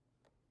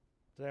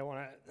Today I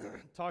want to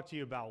talk to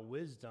you about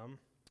wisdom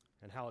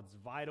and how it's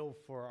vital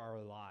for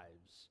our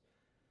lives.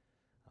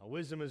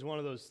 Wisdom is one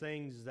of those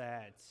things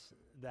that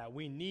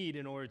we need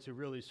in order to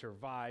really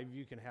survive.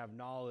 You can have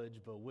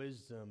knowledge, but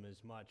wisdom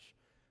is much,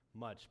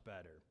 much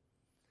better.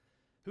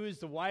 Who is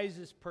the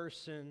wisest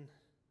person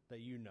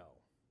that you know?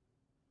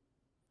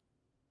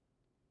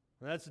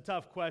 And that's a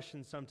tough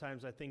question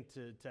sometimes, I think,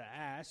 to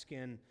ask.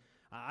 And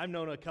I've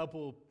known a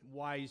couple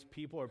wise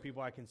people, or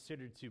people I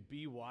consider to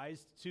be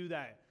wise. Two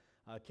that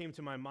came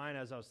to my mind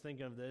as I was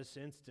thinking of this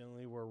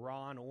instantly were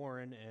Ron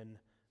Oren and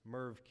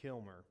Merv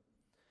Kilmer.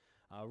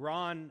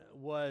 Ron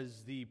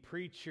was the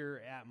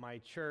preacher at my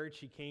church.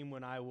 He came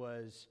when I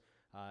was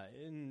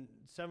in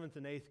 7th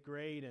and 8th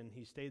grade, and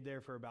he stayed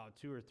there for about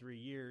 2 or 3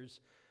 years.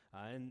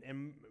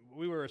 And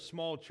we were a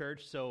small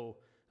church, so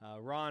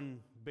Ron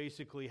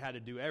basically had to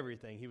do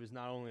everything. He was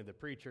not only the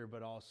preacher,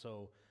 but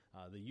also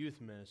the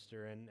youth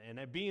minister. And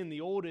at being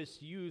the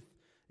oldest youth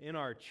in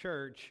our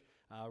church,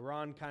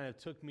 Ron kind of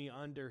took me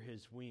under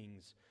his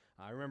wings.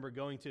 I remember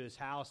going to his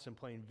house and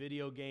playing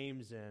video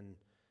games and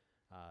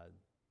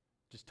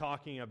just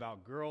talking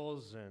about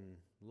girls and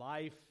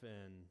life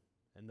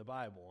and the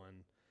Bible. And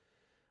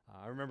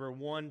I remember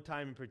one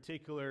time in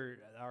particular,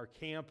 our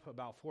camp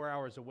about 4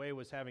 hours away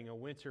was having a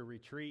winter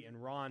retreat,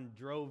 and Ron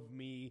drove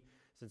me,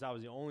 since I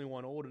was the only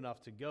one old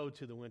enough to go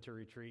to the winter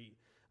retreat,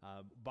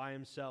 by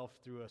himself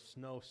through a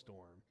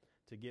snowstorm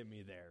to get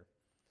me there.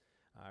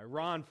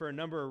 Ron, for a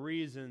number of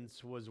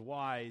reasons, was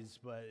wise,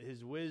 but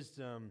his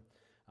wisdom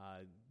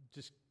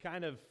just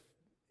kind of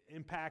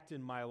impacted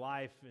my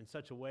life in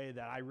such a way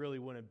that I really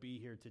wouldn't be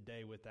here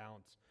today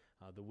without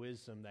the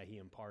wisdom that he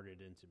imparted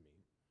into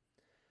me.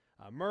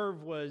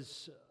 Merv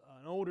was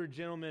an older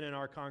gentleman in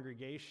our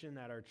congregation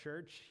at our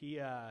church. He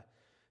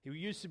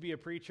used to be a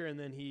preacher, and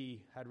then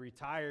he had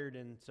retired,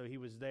 and so he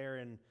was there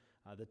in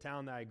the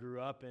town that I grew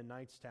up in,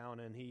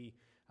 Knightstown, and he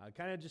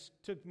kind of just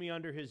took me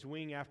under his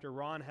wing after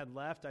Ron had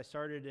left. I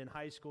started in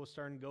high school,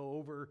 starting to go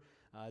over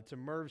to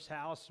Merv's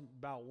house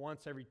about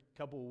once every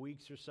couple of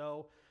weeks or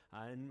so,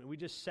 and we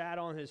just sat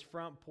on his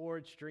front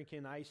porch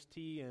drinking iced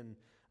tea and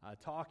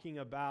talking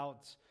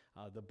about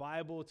the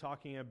Bible,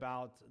 talking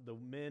about the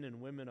men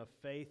and women of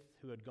faith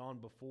who had gone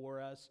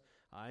before us.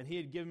 And he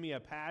had given me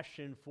a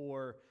passion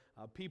for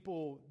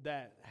people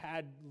that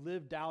had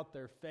lived out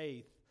their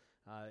faith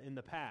in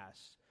the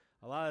past.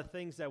 A lot of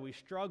things that we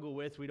struggle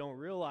with, we don't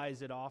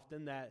realize it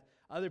often, that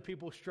other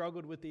people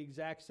struggled with the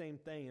exact same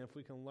thing. And if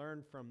we can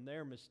learn from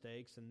their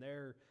mistakes and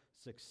their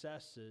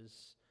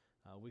successes,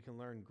 we can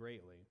learn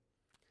greatly.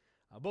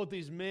 Both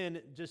these men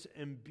just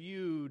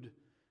imbued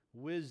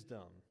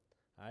wisdom.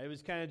 It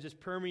was kind of just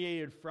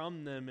permeated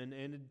from them,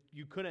 and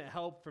you couldn't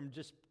help from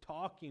just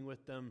talking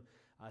with them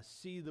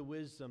see the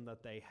wisdom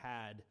that they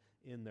had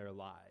in their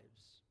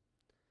lives.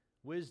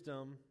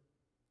 Wisdom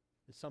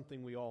is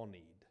something we all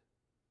need.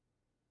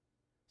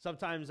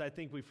 Sometimes I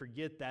think we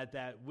forget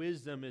that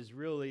wisdom is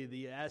really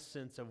the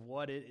essence of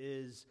what it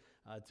is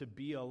to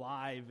be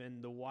alive,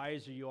 and the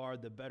wiser you are,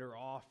 the better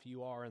off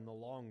you are in the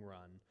long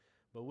run.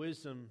 But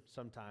wisdom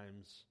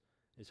sometimes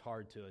is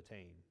hard to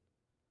attain.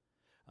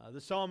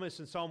 The psalmist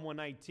in Psalm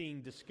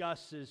 119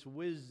 discusses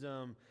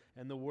wisdom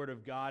and the Word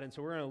of God, and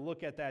so we're going to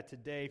look at that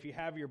today. If you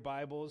have your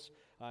Bibles,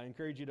 I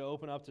encourage you to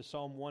open up to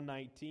Psalm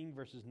 119,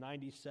 verses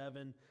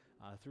 97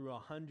 through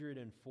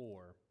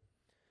 104.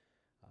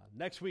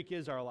 Next week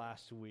is our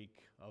last week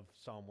of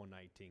Psalm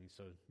 119,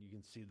 so you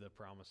can see the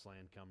promised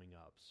land coming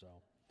up. So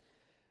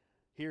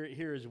here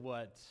is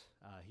what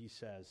he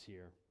says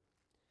here.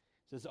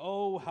 He says,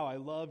 "Oh, how I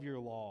love your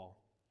law.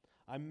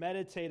 I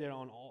meditated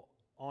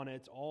on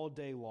it all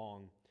day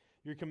long.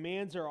 Your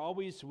commands are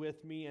always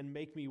with me and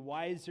make me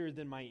wiser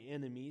than my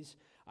enemies.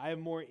 I have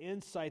more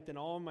insight than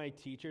all my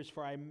teachers,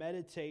 for I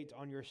meditate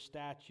on your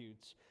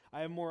statutes.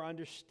 I have more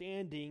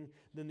understanding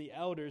than the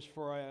elders,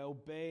 for I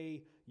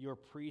obey your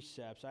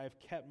precepts. I have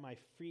kept my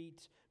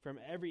feet from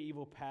every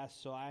evil path,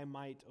 so I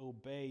might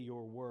obey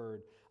your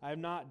word. I have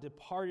not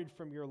departed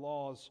from your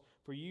laws,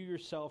 for you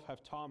yourself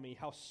have taught me.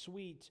 How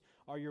sweet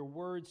are your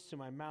words to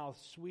my mouth,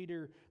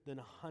 sweeter than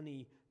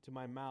honey to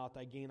my mouth.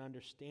 I gain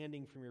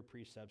understanding from your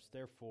precepts.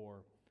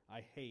 Therefore,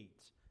 I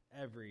hate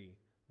every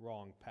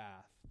wrong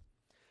path."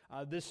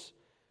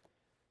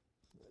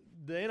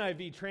 The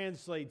NIV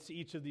translates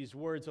each of these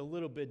words a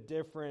little bit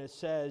different. It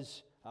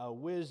says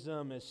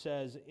wisdom, it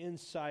says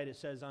insight, it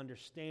says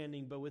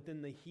understanding, but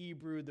within the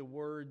Hebrew, the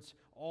words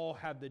all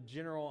have the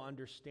general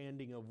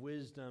understanding of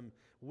wisdom.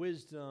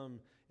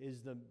 Wisdom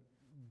is the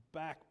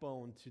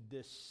backbone to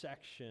this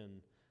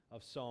section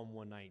of Psalm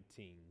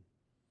 119.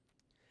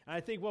 And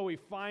I think what we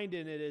find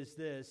in it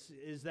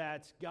is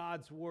that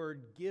God's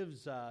Word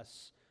gives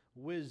us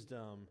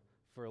wisdom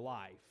for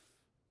life.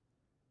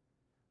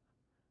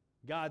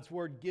 God's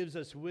Word gives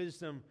us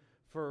wisdom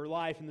for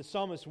life, and the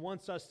psalmist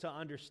wants us to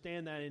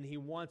understand that, and he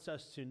wants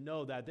us to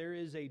know that there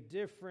is a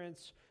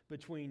difference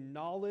between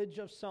knowledge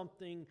of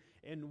something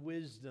and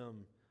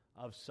wisdom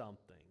of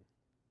something.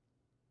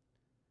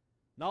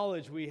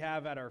 Knowledge we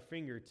have at our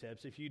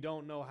fingertips. If you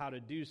don't know how to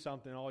do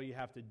something, all you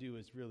have to do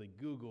is really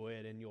Google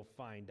it and you'll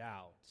find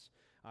out.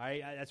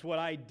 That's what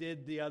I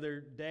did the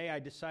other day. I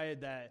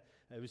decided that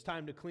it was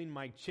time to clean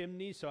my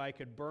chimney so I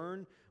could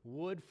burn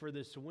wood for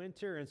this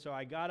winter. And so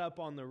I got up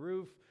on the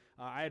roof.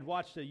 I had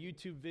watched a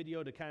YouTube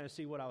video to kind of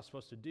see what I was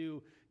supposed to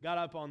do. Got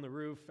up on the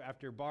roof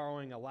after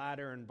borrowing a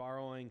ladder and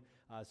borrowing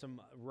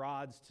some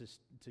rods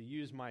to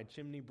use my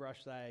chimney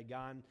brush that I had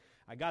gotten.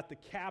 I got the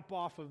cap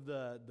off of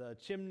the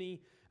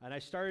chimney, and I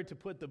started to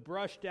put the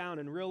brush down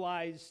and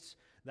realized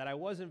that I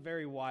wasn't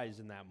very wise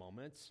in that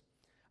moment.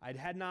 I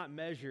had not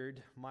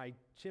measured my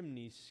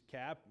chimney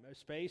cap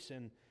space,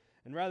 and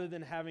rather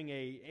than having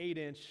a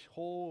 8-inch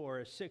hole or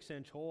a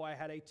 6-inch hole, I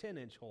had a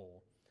 10-inch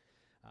hole,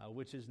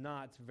 which is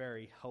not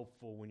very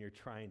helpful when you're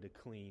trying to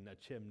clean a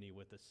chimney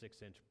with a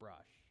 6-inch brush.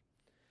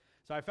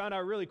 So I found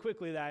out really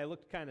quickly that I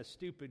looked kind of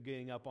stupid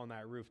getting up on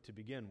that roof to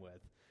begin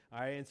with. All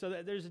right, and so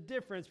there's a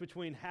difference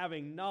between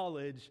having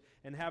knowledge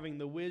and having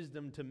the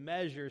wisdom to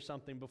measure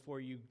something before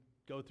you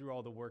go through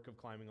all the work of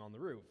climbing on the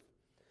roof.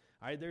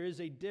 All right, there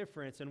is a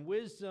difference, and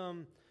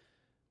wisdom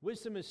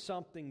is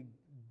something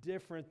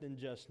different than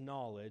just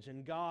knowledge,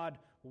 and God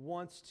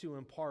wants to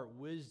impart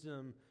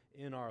wisdom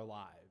in our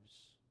lives.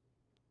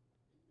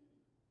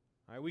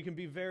 All right, we can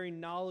be very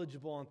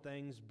knowledgeable on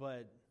things,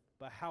 but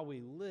how we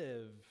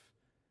live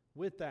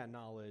with that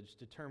knowledge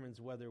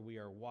determines whether we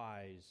are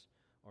wise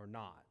or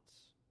not.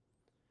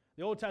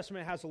 The Old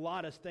Testament has a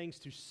lot of things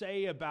to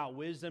say about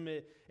wisdom.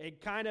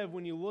 It kind of,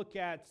 when you look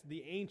at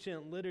the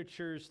ancient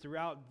literatures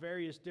throughout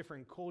various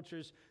different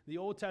cultures, the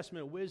Old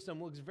Testament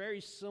wisdom looks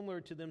very similar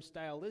to them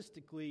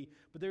stylistically,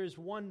 but there is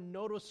one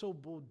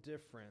noticeable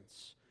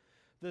difference.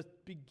 The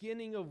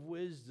beginning of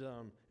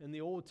wisdom in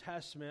the Old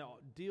Testament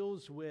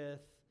deals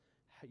with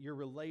your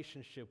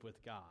relationship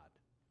with God.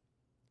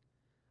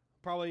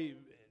 Probably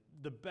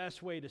the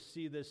best way to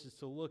see this is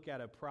to look at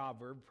a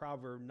proverb.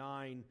 Proverb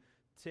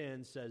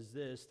 9:10 says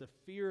this: "The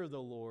fear of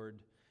the Lord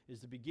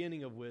is the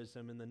beginning of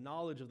wisdom, and the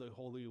knowledge of the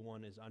Holy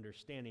One is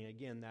understanding."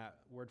 Again, that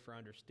word for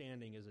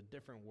understanding is a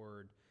different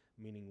word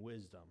meaning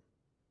wisdom.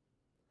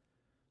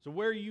 So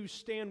where you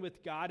stand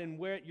with God and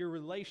where your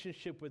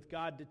relationship with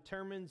God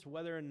determines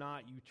whether or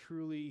not you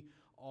truly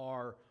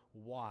are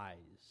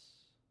wise.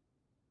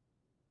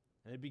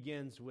 And it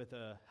begins with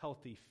a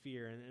healthy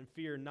fear. And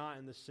fear not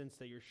in the sense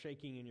that you're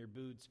shaking in your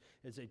boots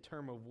is a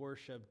term of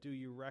worship. Do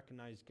you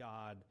recognize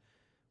God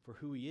for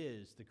who He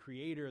is, the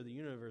creator of the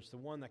universe, the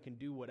one that can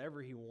do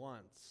whatever He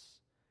wants,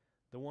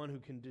 the one who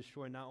can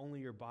destroy not only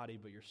your body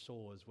but your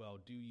soul as well?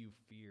 Do you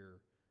fear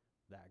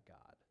that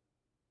God?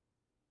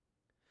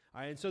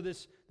 All right, and so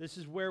this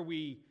is where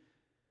we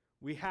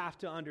have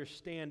to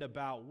understand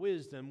about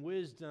wisdom.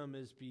 Wisdom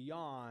is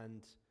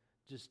beyond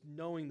just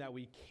knowing that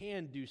we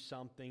can do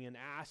something and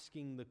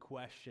asking the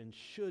question,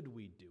 should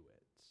we do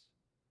it?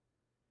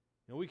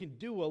 You know, we can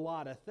do a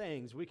lot of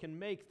things. We can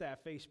make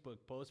that Facebook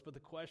post, but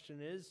the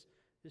question is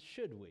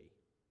should we?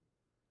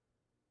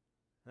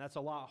 And that's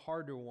a lot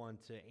harder one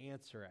to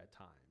answer at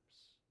times.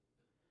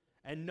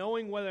 And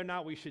knowing whether or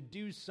not we should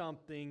do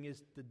something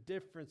is the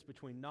difference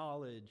between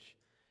knowledge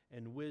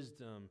and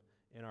wisdom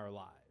in our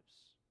lives.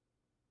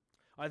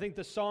 I think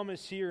the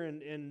psalmist here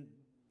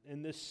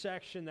in this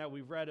section that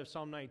we've read of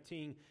Psalm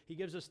 19, he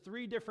gives us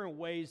 3 different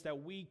ways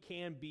that we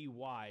can be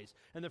wise.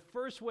 And the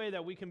first way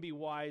that we can be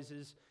wise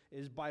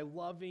is by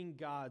loving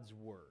God's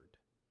word.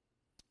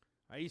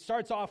 He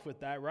starts off with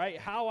that, right?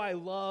 How I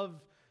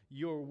love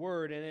your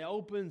word. And it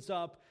opens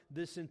up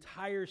this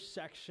entire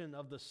section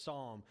of the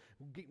psalm.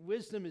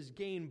 Wisdom is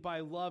gained by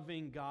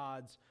loving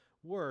God's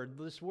word.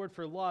 This word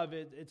for love,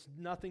 it's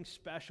nothing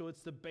special.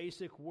 It's the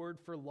basic word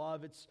for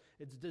love. It's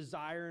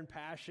desire and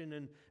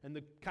passion and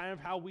the kind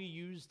of how we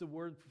use the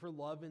word for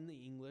love in the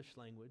English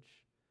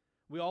language.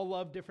 We all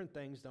love different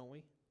things, don't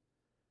we?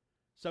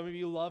 Some of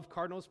you love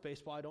Cardinals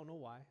baseball. I don't know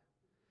why.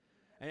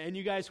 And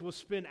you guys will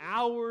spend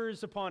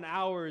hours upon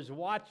hours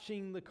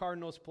watching the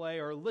Cardinals play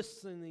or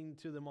listening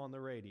to them on the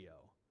radio.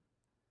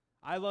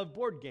 I love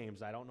board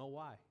games. I don't know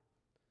why.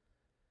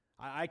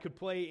 I could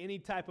play any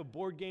type of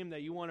board game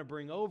that you want to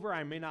bring over.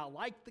 I may not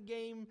like the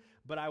game,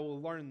 but I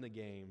will learn the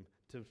game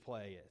to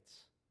play it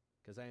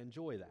because I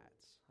enjoy that.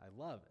 I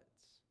love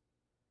it.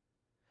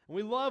 And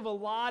we love a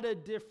lot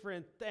of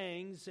different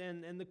things,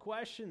 and the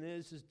question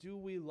is do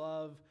we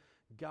love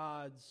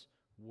God's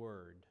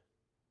word?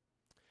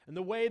 And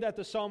the way that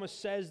the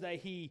psalmist says that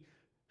he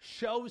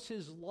shows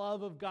his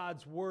love of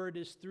God's word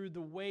is through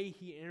the way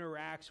he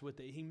interacts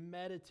with it. He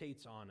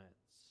meditates on it.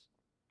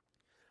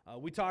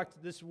 We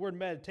talked, this word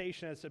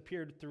meditation has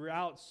appeared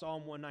throughout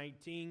Psalm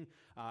 119.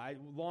 A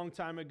long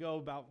time ago,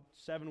 about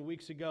 7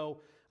 weeks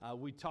ago,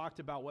 we talked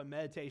about what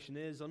meditation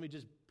is. Let me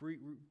just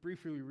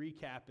briefly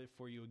recap it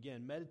for you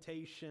again.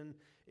 Meditation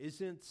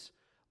isn't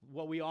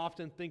what we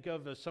often think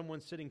of as someone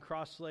sitting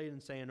cross-legged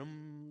and saying,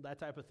 that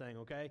type of thing,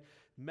 okay?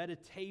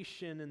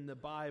 Meditation in the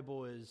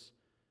Bible is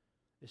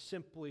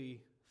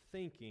simply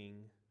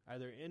thinking,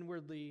 either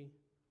inwardly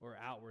or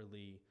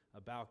outwardly,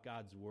 about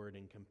God's word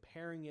and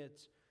comparing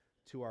it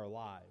to our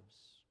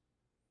lives.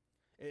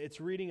 It's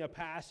reading a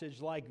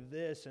passage like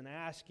this and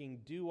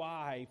asking, do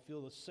I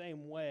feel the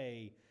same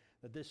way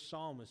that this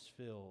psalmist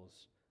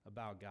feels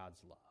about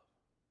God's love?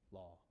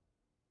 law?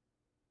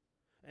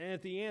 And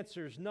if the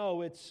answer is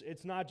no, it's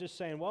not just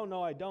saying, well,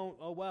 no, I don't.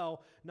 Oh,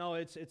 well. No,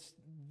 it's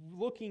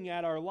looking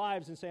at our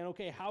lives and saying,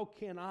 okay, how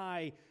can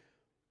I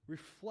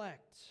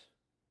reflect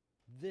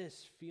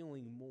this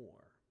feeling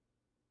more?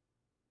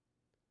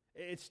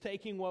 It's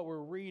taking what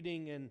we're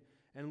reading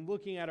and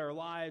looking at our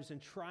lives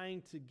and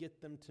trying to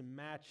get them to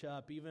match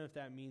up, even if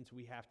that means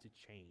we have to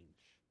change.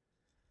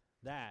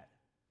 That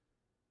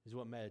is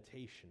what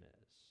meditation is.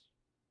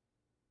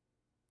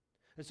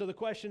 And so the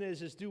question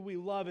is do we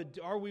love it?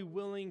 Are we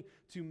willing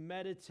to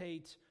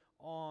meditate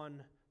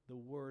on the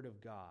Word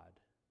of God?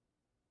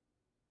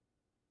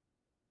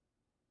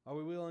 Are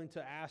we willing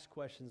to ask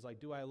questions like,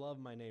 do I love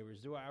my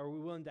neighbors? Are we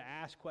willing to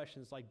ask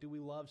questions like, do we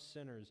love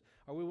sinners?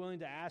 Are we willing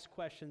to ask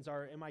questions,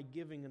 am I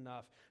giving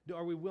enough?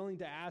 Are we willing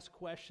to ask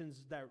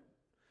questions that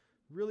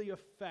really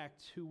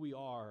affect who we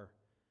are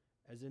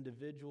as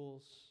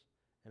individuals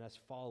and as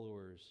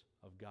followers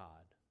of God?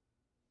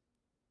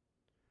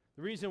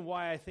 The reason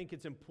why I think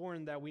it's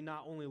important that we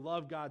not only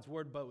love God's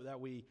Word, but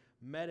that we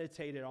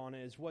meditated on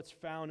it is what's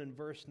found in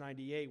verse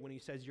 98 when he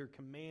says, your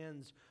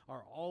commands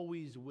are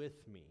always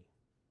with me.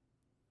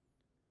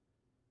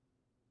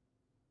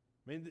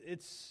 I mean,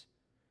 it's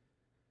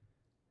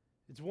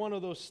one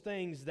of those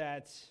things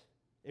that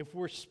if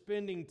we're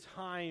spending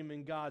time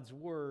in God's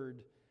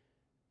Word,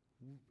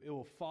 it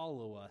will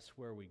follow us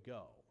where we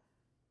go.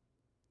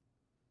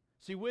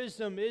 See,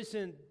 wisdom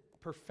isn't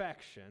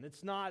perfection.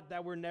 It's not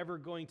that we're never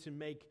going to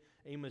make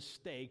a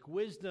mistake.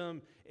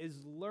 Wisdom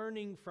is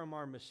learning from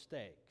our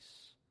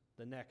mistakes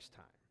the next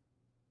time.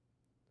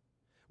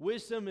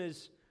 Wisdom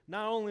is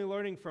not only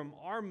learning from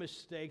our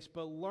mistakes,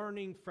 but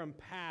learning from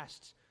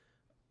past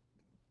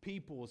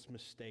people's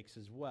mistakes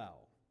as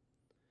well.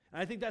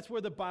 And I think that's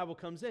where the Bible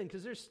comes in,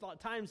 because there's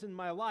times in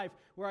my life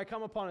where I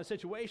come upon a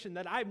situation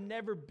that I've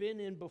never been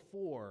in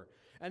before.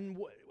 And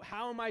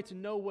how am I to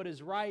know what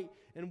is right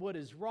and what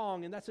is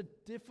wrong? And that's a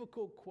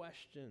difficult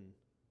question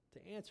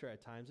to answer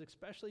at times,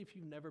 especially if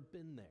you've never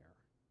been there.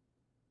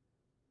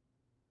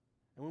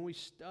 And when we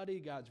study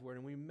God's Word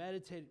and we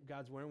meditate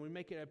God's Word and we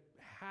make it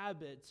a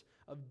habit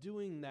of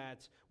doing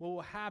that, what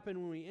will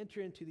happen when we enter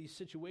into these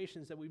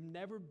situations that we've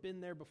never been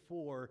there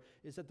before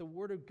is that the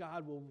Word of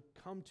God will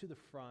come to the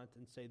front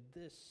and say,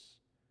 this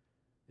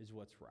is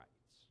what's right.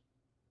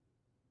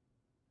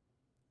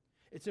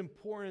 It's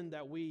important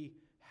that we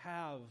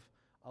have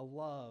a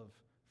love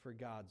for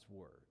God's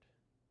Word.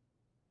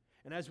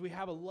 And as we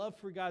have a love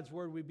for God's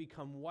Word, we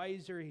become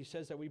wiser. He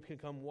says that we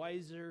become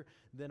wiser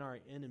than our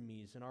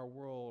enemies, and our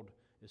world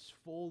is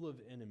full of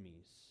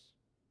enemies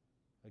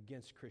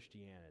against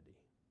Christianity.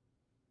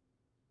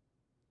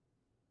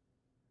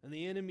 And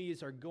the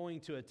enemies are going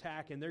to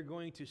attack, and they're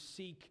going to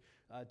seek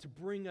to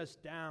bring us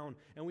down,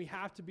 and we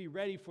have to be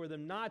ready for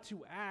them, not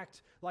to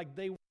act like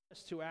they want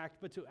us to act,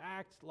 but to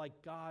act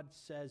like God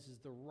says is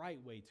the right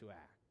way to act.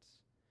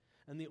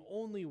 And the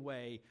only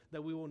way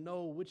that we will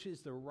know which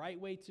is the right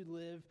way to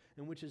live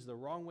and which is the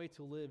wrong way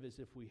to live is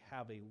if we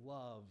have a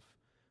love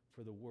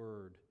for the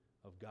Word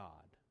of God.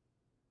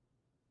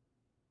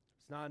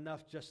 It's not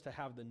enough just to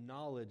have the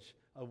knowledge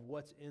of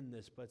what's in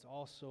this, but it's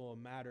also a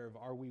matter of,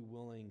 are we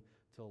willing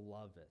to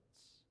love it,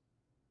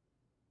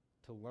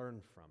 to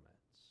learn from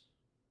it?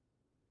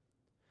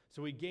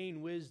 So we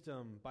gain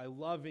wisdom by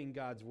loving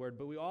God's Word,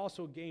 but we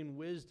also gain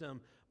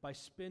wisdom by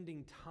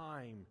spending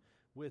time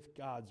with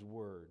God's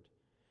Word.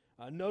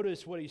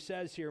 Notice what he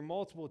says here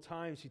multiple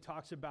times. He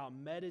talks about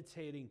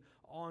meditating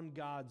on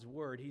God's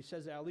Word. He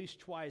says it at least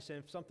twice, and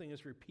if something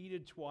is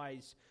repeated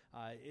twice,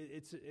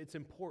 it's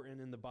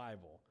important in the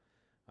Bible.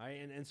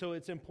 Right? And so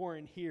it's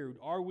important here.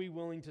 Are we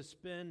willing to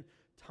spend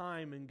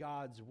time in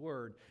God's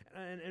Word?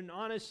 And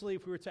honestly,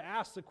 if we were to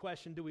ask the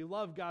question, do we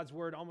love God's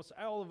Word? Almost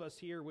all of us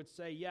here would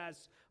say,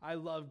 yes, I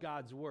love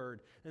God's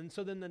Word. And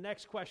so then the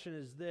next question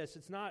is this.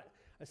 It's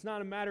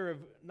not a matter of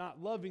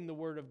not loving the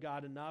Word of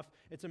God enough.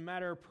 It's a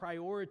matter of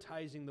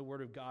prioritizing the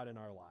Word of God in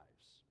our lives.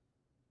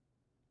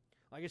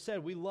 Like I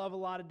said, we love a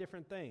lot of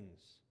different things.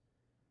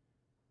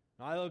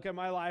 Now, I look at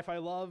my life, I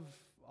love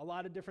a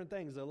lot of different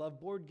things. I love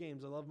board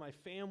games. I love my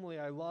family.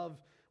 I love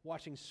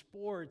watching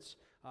sports.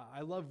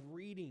 I love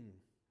reading.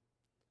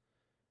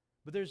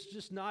 But there's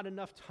just not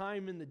enough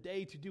time in the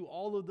day to do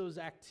all of those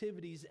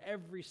activities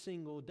every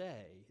single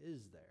day,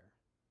 is there?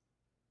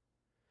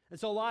 And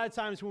so a lot of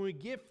times when we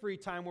get free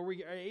time where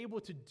we are able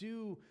to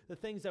do the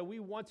things that we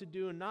want to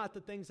do and not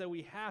the things that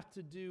we have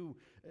to do,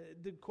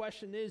 the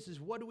question is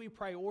what do we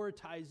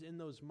prioritize in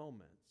those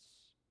moments?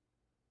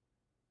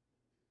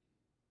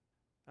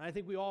 And I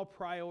think we all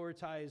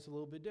prioritize a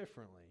little bit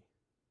differently.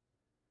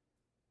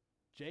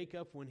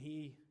 Jacob, when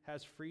he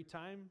has free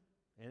time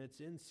and it's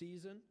in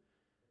season,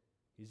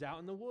 he's out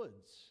in the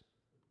woods,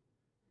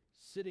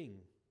 sitting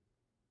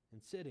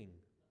and sitting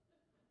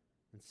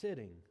and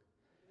sitting,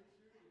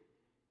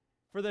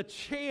 for the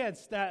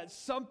chance that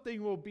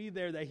something will be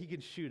there that he can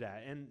shoot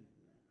at and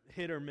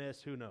hit or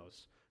miss, who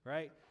knows,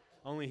 right?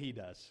 Only he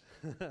does.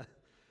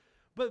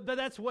 But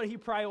that's what he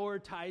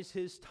prioritized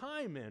his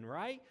time in,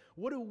 right?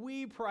 What do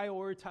we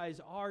prioritize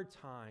our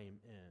time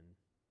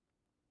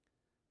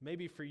in?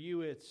 Maybe for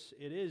you it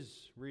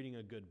is reading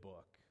a good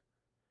book.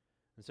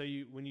 And so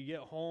when you get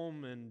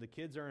home and the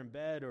kids are in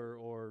bed,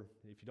 or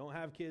if you don't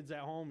have kids at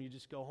home, you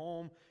just go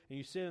home and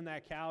you sit on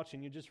that couch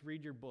and you just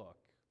read your book.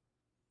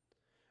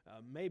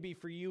 Maybe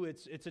for you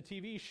it's a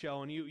TV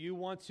show, and you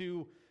want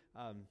to,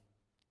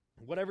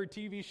 whatever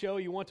TV show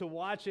you want to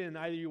watch it, and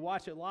either you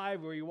watch it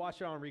live or you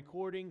watch it on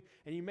recording,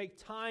 and you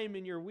make time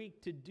in your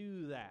week to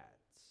do that.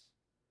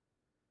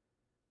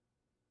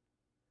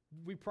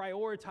 We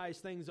prioritize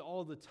things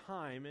all the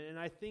time, and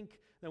I think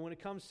that when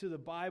it comes to the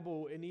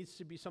Bible, it needs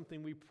to be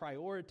something we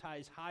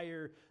prioritize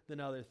higher than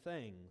other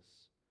things.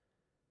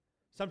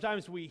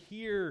 Sometimes we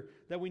hear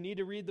that we need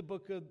to read the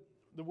book of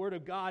the Word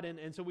of God,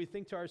 and so we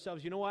think to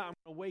ourselves, you know what, I'm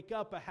going to wake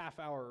up a half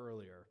hour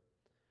earlier.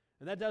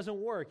 And that doesn't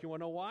work. You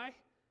want to know why?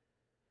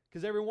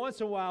 Because every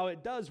once in a while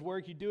it does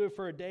work. You do it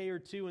for a day or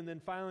two, and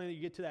then finally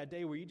you get to that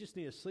day where you just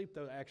need to sleep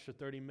the extra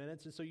 30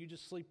 minutes, and so you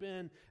just sleep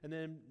in, and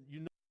then you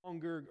no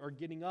longer are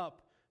getting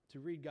up to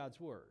read God's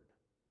Word.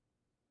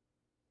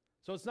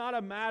 So it's not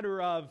a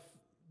matter of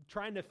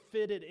trying to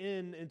fit it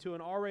into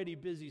an already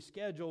busy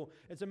schedule.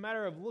 It's a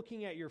matter of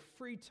looking at your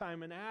free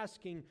time and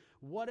asking,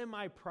 what am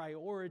I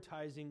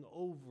prioritizing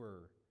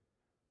over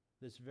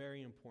this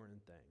very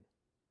important thing?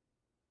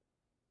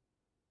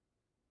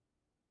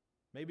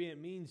 Maybe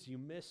it means you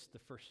missed the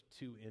first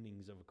 2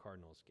 innings of a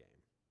Cardinals game.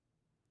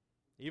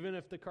 Even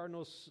if the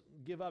Cardinals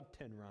give up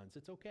 10 runs,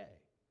 it's okay.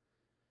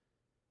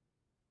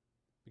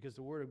 Because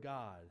the Word of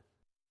God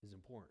is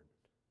important.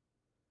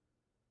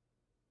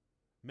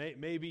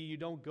 Maybe you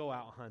don't go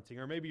out hunting,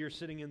 or maybe you're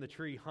sitting in the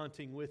tree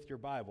hunting with your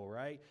Bible,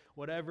 right?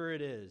 Whatever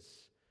it is,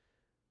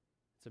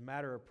 it's a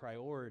matter of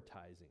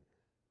prioritizing.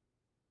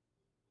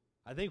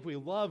 I think we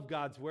love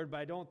God's Word,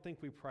 but I don't think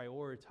we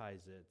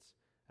prioritize it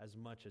as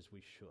much as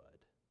we should.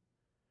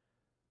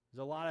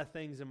 There's a lot of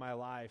things in my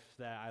life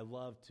that I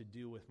love to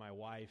do with my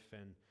wife,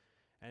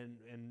 and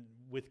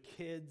with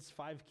kids,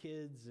 5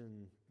 kids,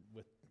 and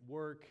with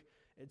work.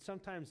 It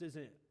sometimes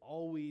isn't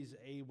always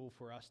able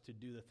for us to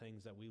do the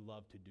things that we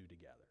love to do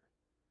together.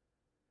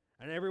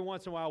 And every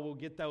once in a while, we'll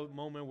get that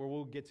moment where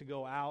we'll get to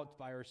go out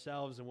by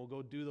ourselves and we'll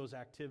go do those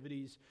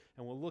activities,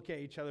 and we'll look at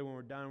each other when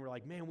we're done. We're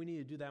like, man, we need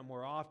to do that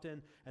more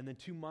often. And then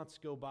 2 months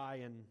go by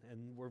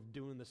and we're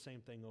doing the same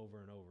thing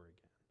over and over again.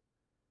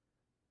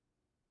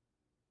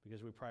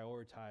 Because we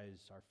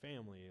prioritize our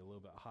family a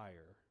little bit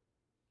higher.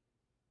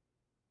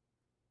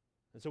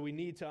 And so we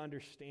need to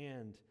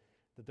understand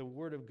that the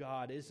Word of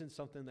God isn't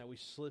something that we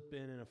slip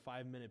in a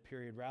 5-minute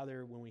period.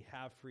 Rather, when we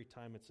have free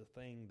time, it's a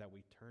thing that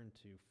we turn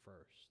to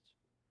first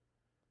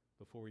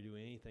before we do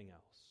anything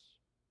else.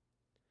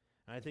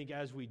 And I think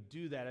as we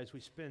do that, as we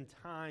spend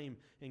time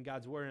in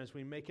God's Word, and as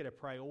we make it a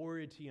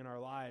priority in our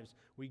lives,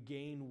 we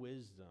gain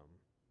wisdom.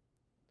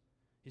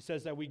 He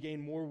says that we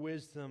gain more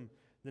wisdom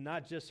than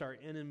not just our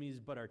enemies,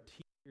 but our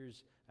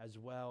teachers as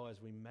well,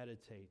 as we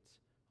meditate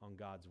on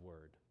God's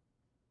Word.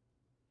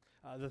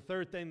 The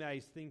third thing that I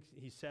think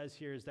he says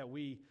here is that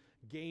we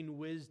gain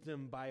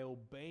wisdom by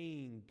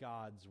obeying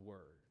God's Word.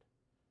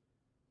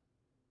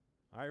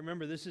 I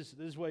remember this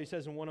is what he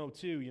says in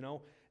 102,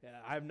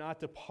 I have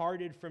not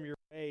departed from your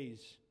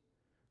ways,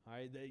 all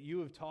right, that you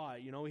have taught.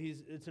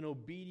 It's an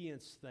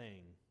obedience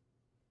thing.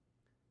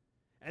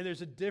 And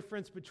there's a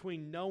difference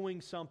between knowing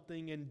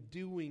something and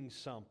doing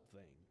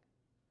something.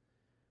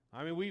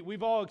 I mean,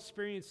 we've all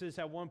experienced this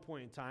at one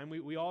point in time.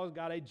 We all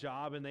got a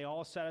job, and they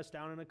all sat us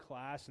down in a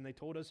class, and they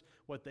told us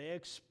what they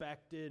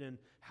expected and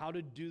how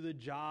to do the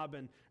job,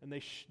 and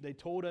they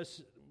told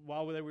us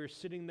while we were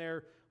sitting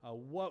there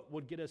what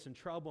would get us in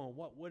trouble and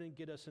what wouldn't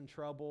get us in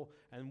trouble,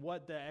 and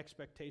what the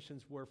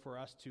expectations were for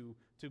us to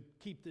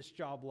keep this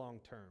job long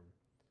term.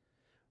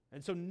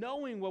 And so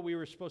knowing what we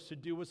were supposed to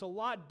do was a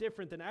lot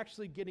different than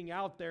actually getting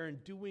out there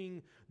and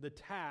doing the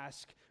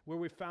task, where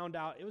we found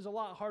out it was a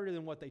lot harder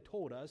than what they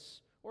told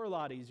us, or a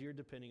lot easier,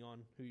 depending on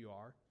who you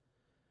are.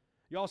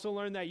 You also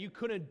learned that you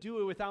couldn't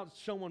do it without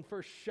someone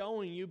first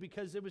showing you,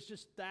 because it was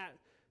just that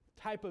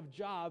type of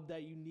job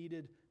that you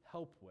needed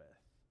help with.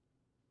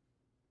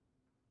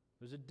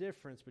 There's a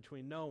difference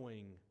between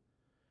knowing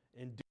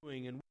and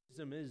doing, and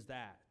wisdom is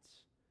that.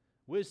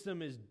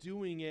 Wisdom is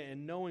doing it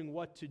and knowing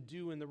what to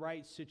do in the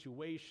right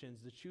situations,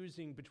 the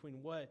choosing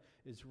between what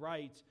is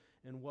right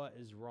and what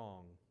is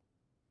wrong.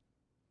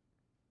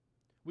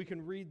 We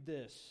can read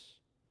this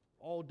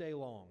all day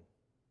long.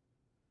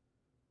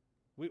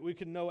 We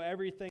can know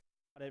everything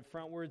about it,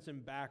 frontwards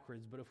and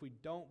backwards, but if we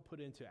don't put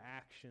into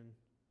action,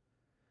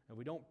 and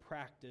we don't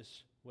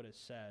practice what it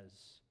says,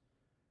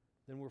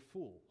 then we're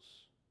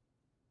fools.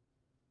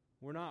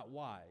 We're not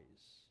wise.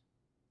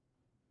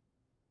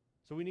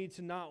 So we need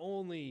to not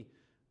only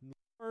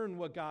learn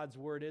what God's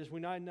Word is, we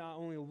need not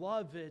only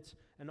love it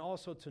and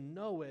also to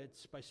know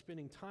it by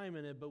spending time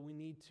in it, but we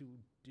need to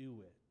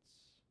do it.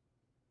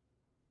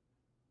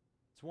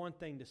 It's one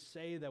thing to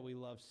say that we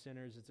love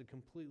sinners. It's a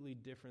completely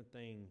different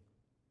thing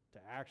to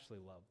actually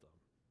love them.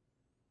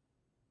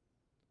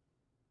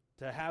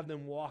 To have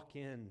them walk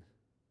in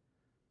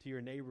to your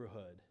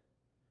neighborhood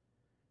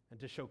and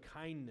to show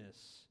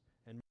kindness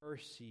and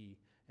mercy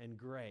and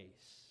grace.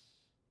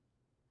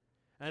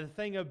 And the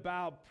thing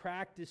about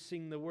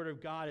practicing the Word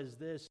of God is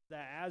this,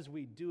 that as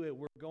we do it,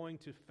 we're going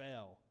to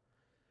fail.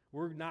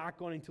 We're not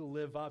going to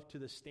live up to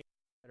the standards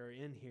that are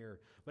in here.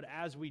 But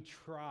as we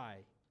try,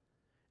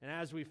 and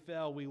as we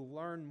fail, we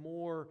learn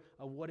more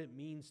of what it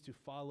means to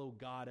follow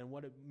God and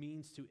what it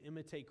means to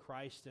imitate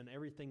Christ in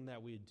everything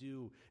that we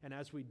do. And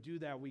as we do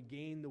that, we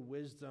gain the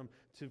wisdom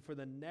for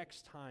the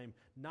next time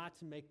not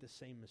to make the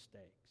same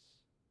mistakes.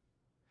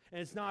 And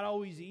it's not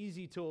always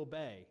easy to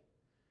obey.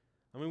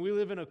 I mean, we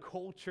live in a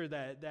culture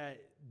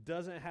that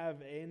doesn't have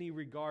any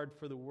regard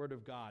for the Word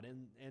of God,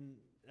 and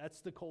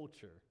that's the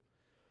culture.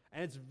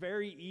 And it's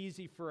very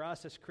easy for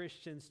us as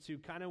Christians to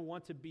kind of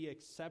want to be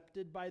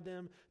accepted by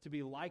them, to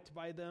be liked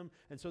by them,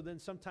 and so then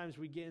sometimes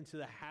we get into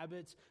the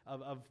habits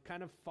of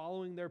kind of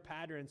following their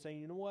pattern and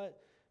saying, you know what,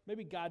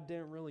 maybe God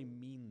didn't really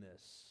mean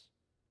this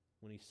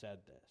when He said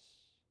this.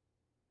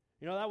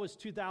 You know, that was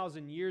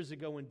 2,000 years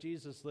ago when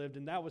Jesus lived,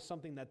 and that was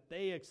something that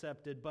they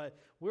accepted, but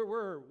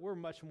we're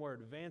much more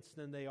advanced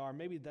than they are.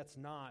 Maybe that's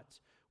not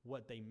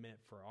what they meant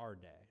for our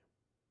day.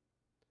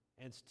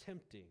 And it's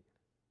tempting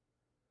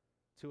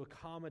to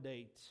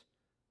accommodate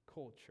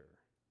culture.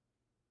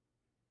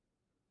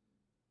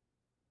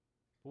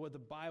 But what the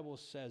Bible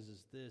says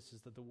is this, is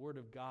that the Word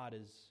of God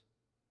is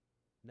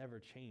never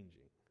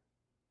changing.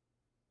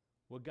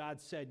 What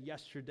God said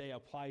yesterday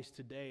applies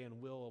today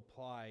and will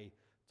apply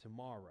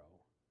tomorrow.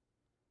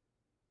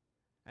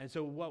 And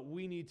so what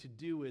we need to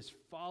do is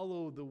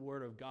follow the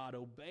Word of God,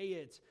 obey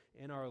it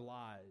in our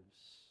lives.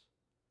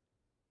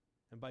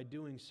 And by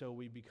doing so,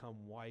 we become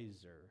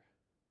wiser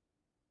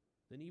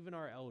than even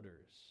our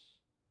elders.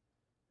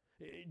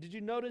 Did you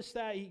notice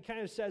that? He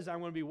kind of says, I'm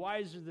going to be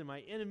wiser than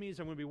my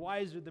enemies, I'm going to be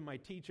wiser than my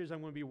teachers,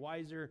 I'm going to be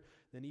wiser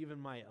than even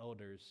my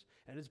elders.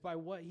 And it's by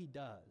what he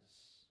does.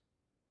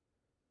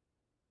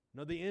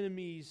 No, the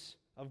enemies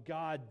of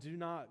God do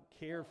not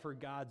care for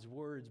God's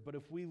words, but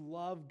if we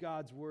love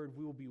God's word,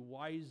 we will be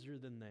wiser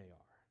than they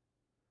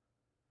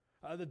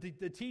are.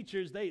 The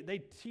teachers,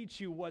 they teach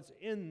you what's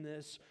in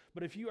this,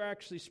 but if you are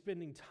actually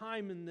spending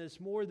time in this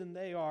more than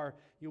they are,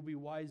 you'll be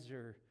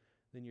wiser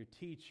than your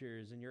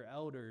teachers and your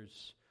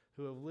elders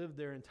who have lived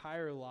their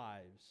entire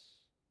lives.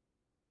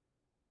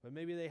 But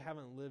maybe they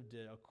haven't lived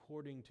it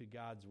according to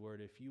God's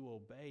word. If you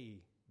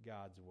obey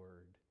God's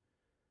word,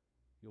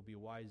 you'll be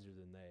wiser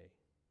than they.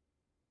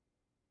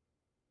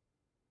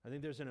 I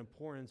think there's an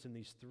importance in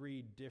these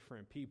three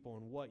different people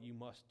and what you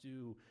must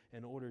do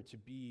in order to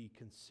be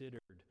considered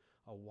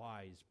a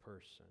wise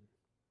person.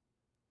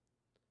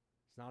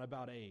 It's not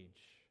about age.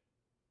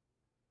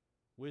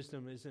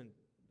 Wisdom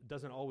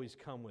doesn't always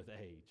come with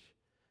age.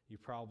 You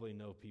probably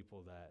know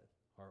people that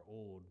are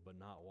old but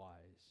not wise.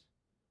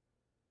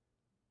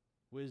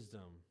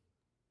 Wisdom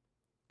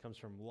comes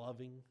from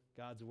loving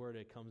God's word.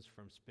 It comes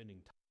from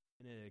spending time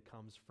in it. It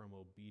comes from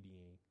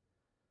obeying.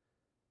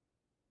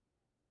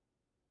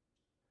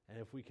 And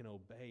if we can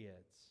obey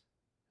it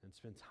and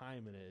spend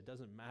time in it, it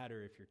doesn't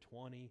matter if you're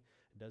 20,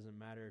 it doesn't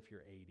matter if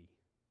you're 80.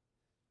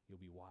 You'll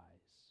be wise.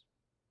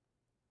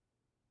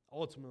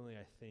 Ultimately,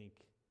 I think,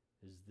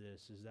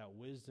 is that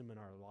wisdom in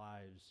our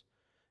lives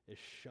is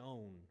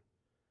shown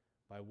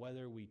by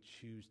whether we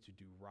choose to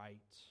do right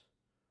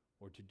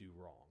or to do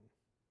wrong.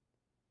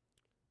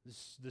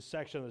 This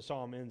section of the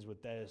psalm ends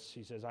with this.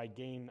 He says, I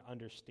gain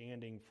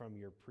understanding from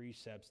your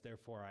precepts,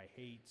 therefore I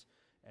hate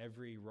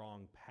every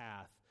wrong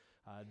path.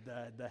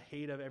 The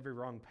hate of every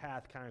wrong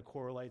path kind of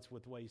correlates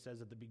with what he says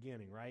at the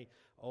beginning, right?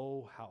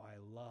 Oh, how I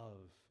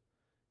love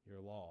your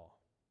law.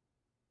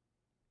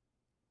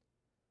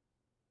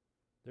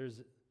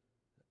 There's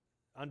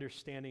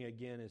understanding,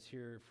 again, is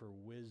here for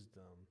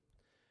wisdom.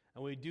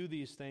 And we do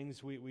these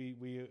things,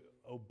 we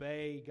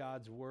obey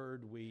God's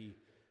word, we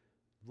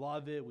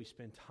love it, we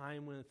spend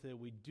time with it.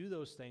 We do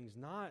those things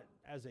not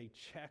as a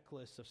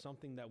checklist of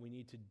something that we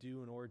need to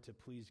do in order to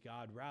please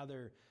God.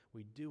 Rather,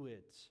 we do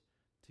it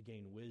to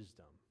gain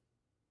wisdom.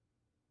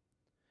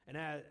 And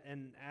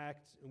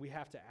we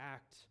have to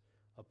act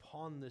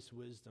upon this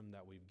wisdom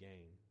that we've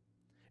gained.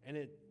 And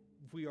if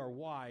we are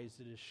wise,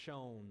 it is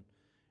shown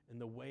in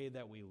the way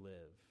that we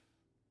live,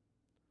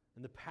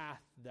 in the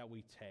path that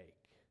we take.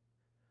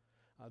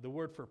 The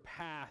word for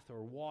path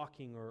or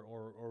walking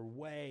or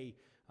way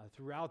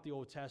throughout the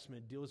Old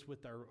Testament deals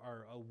with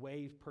a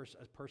way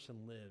a person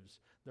lives,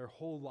 their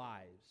whole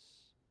lives.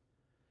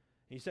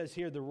 He says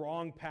here the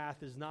wrong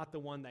path is not the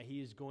one that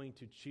he is going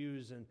to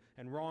choose,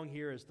 and wrong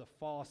here is the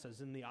false,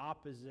 as in the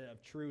opposite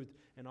of truth,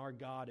 and our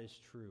God is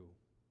true.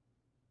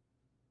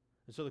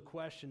 And so the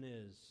question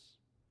is,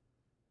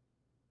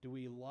 do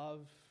we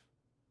love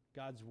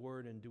God's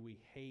word and do we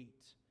hate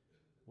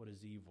what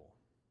is evil?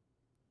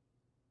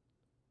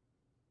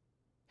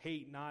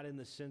 Hate not in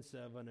the sense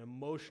of an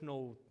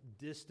emotional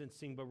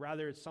distancing, but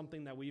rather it's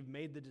something that we've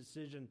made the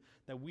decision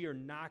that we are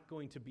not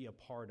going to be a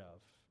part of.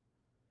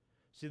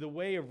 See, the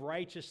way of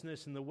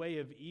righteousness and the way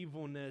of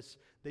evilness,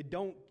 they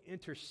don't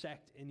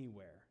intersect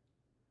anywhere.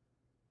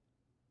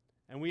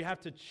 And we have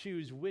to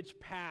choose which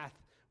path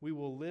we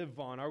will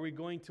live on. Are we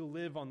going to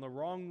live on the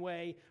wrong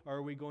way, or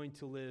are we going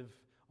to live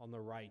on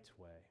the right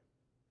way?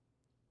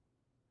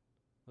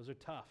 Those are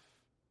tough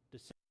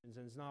decisions,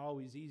 and it's not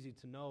always easy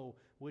to know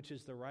which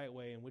is the right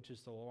way and which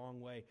is the wrong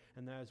way,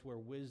 and that's where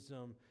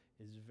wisdom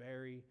is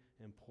very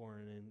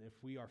important. And if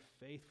we are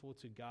faithful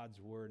to God's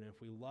word, and if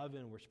we love it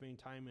and we're spending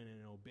time in it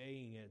and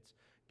obeying it,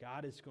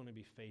 God is going to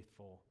be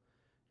faithful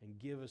and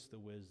give us the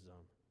wisdom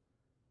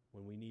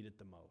when we need it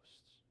the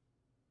most.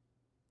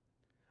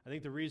 I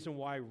think the reason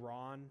why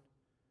Ron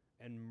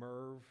and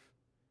Merv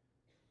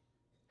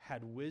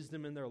had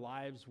wisdom in their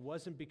lives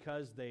wasn't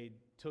because they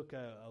took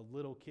a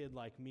little kid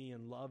like me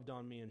and loved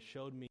on me and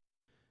showed me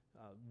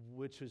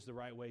which was the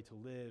right way to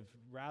live.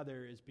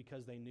 Rather, it's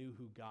because they knew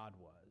who God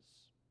was.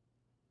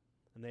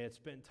 And they had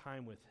spent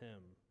time with him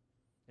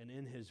and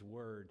in his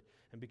word.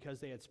 And because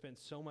they had spent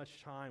so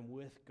much time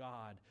with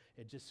God,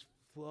 it just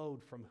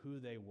flowed from who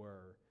they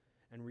were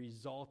and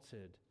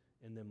resulted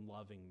in them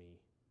loving me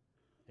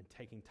and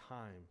taking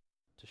time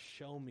to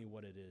show me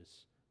what it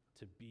is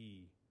to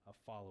be a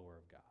follower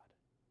of God.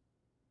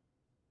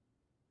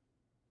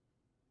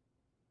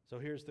 So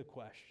here's the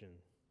question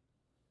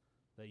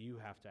that you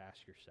have to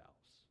ask yourselves.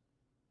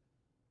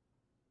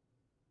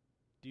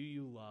 Do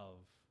you love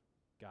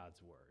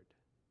God's word?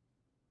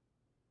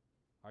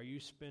 Are you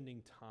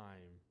spending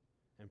time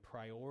and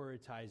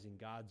prioritizing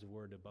God's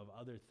word above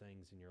other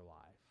things in your life?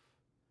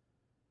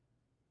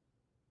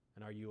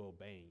 And are you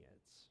obeying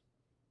it?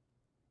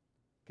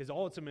 Because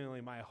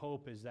ultimately my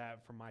hope is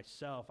that for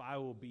myself, I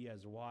will be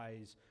as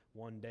wise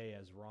one day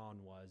as Ron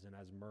was and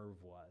as Merv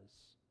was.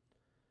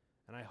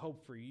 And I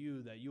hope for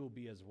you that you will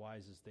be as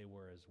wise as they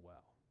were as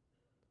well.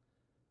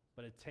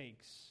 But it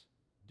takes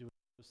doing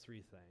those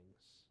three things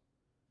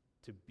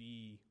to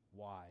be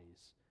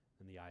wise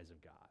in the eyes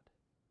of God.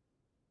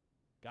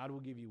 God will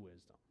give you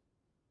wisdom,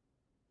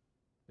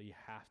 but you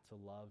have to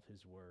love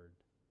his word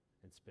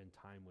and spend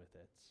time with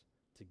it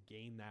to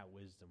gain that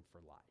wisdom for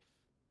life.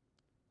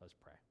 Let's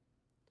pray.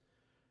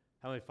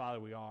 Heavenly Father,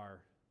 we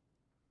are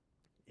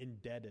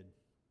indebted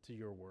to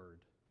your word.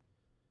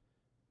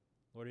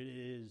 Lord, it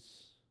is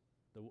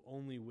the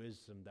only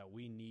wisdom that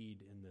we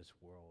need in this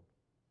world.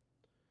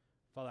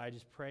 Father, I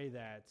just pray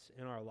that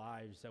in our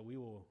lives that we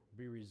will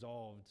be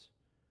resolved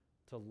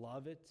to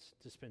love it,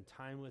 to spend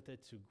time with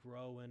it, to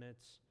grow in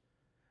it,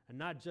 and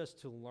not just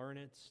to learn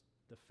it,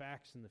 the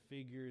facts and the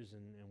figures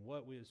and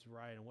what is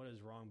right and what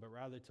is wrong, but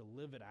rather to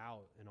live it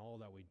out in all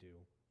that we do.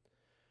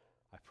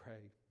 I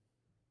pray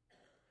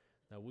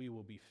that we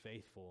will be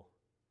faithful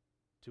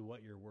to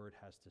what your word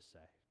has to say.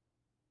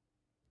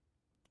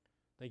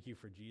 Thank you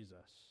for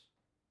Jesus,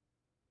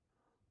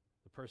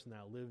 the person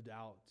that lived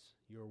out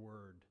your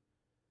word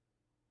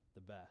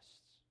the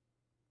best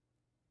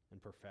in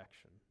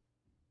perfection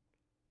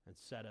and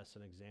set us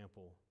an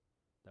example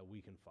that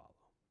we can follow.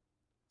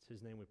 It's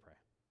his name we pray.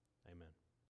 Amen.